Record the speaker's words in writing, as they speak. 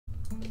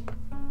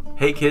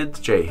Hey kids,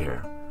 Jay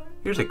here.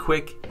 Here's a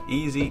quick,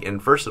 easy, and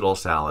versatile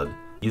salad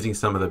using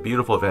some of the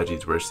beautiful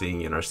veggies we're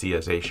seeing in our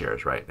CSA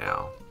shares right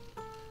now.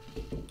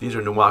 These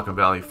are Newaukum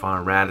Valley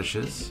Farm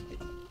radishes.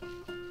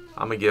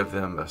 I'm going to give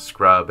them a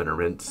scrub and a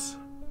rinse.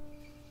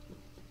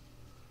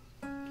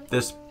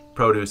 This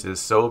produce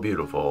is so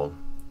beautiful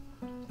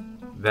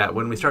that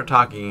when we start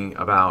talking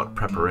about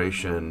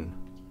preparation,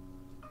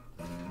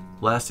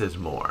 less is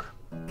more.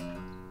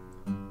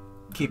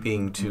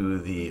 Keeping to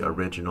the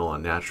original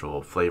and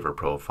natural flavor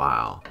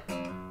profile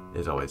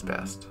is always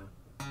best.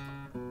 So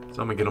I'm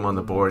going to get them on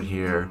the board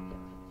here,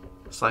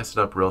 slice it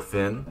up real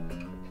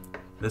thin.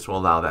 This will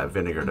allow that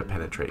vinegar to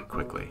penetrate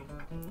quickly.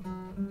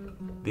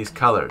 These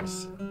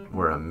colors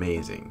were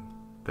amazing.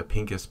 The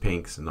pinkest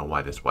pinks and the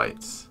whitest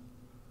whites.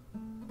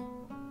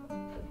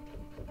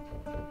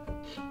 We'll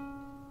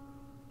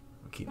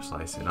keep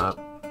slicing up.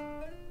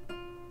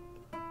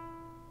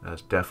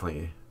 That's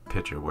definitely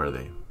picture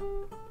worthy.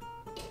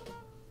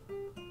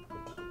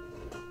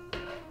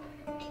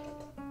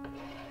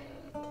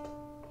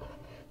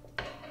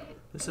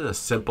 This is a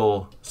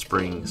simple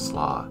spring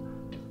slaw.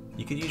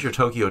 You could use your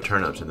Tokyo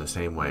turnips in the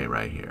same way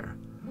right here,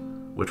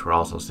 which we're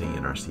also seeing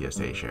in our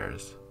CSA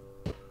shares.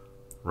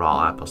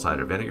 Raw apple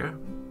cider vinegar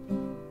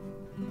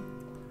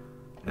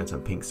and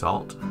some pink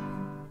salt.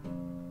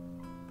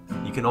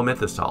 You can omit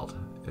the salt.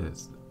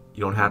 You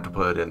don't have to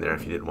put it in there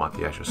if you didn't want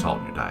the extra salt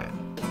in your diet.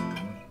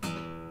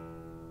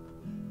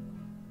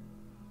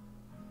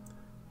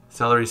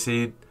 Celery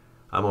seed.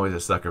 I'm always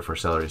a sucker for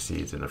celery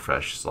seeds in the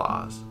fresh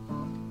slaws.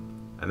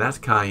 And that's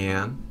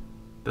cayenne.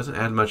 Doesn't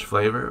add much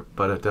flavor,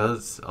 but it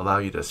does allow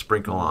you to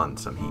sprinkle on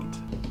some heat.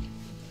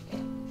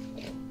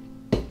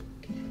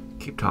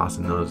 Keep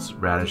tossing those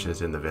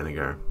radishes in the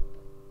vinegar.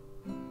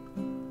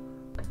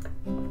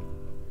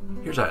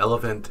 Here's our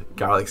elephant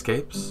garlic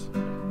scapes.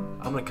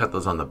 I'm going to cut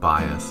those on the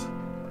bias.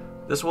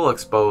 This will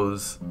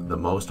expose the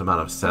most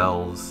amount of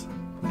cells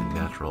and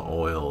natural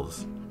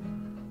oils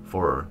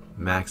for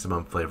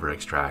maximum flavor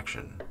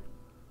extraction.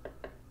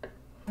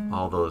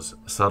 All those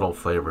subtle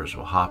flavors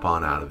will hop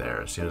on out of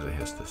there as soon as it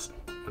hits this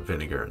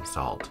vinegar and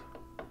salt.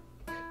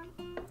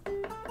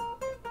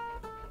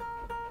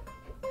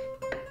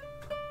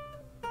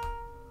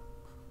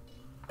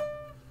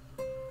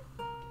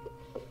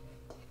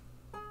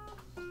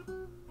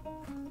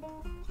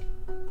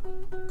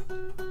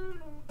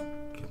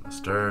 Give it a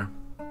stir.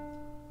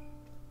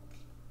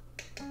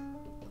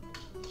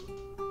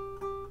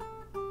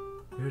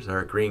 Here's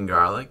our green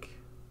garlic.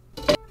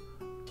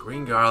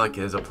 Green garlic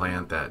is a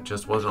plant that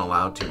just wasn't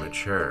allowed to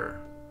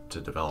mature to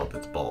develop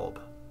its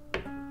bulb,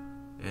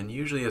 and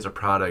usually is a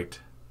product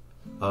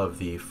of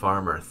the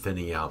farmer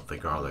thinning out the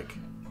garlic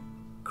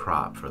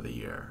crop for the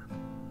year.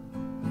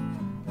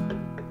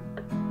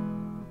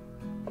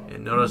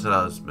 And notice that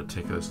I was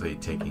meticulously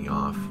taking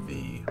off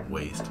the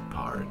waste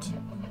part,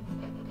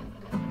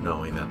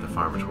 knowing that the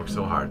farmers worked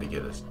so hard to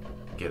get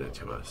it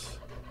to us.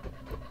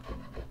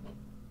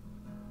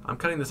 I'm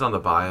cutting this on the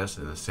bias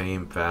in the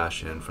same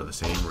fashion for the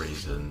same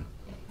reason,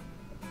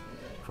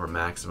 for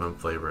maximum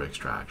flavor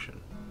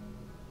extraction.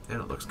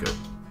 And it looks good.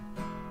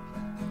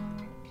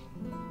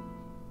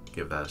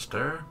 Give that a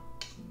stir.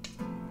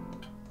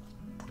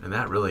 And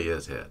that really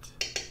is it.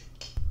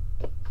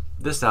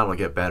 This sound will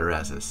get better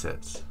as it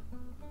sits.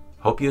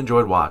 Hope you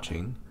enjoyed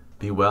watching.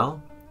 Be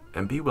well,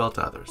 and be well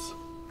to others.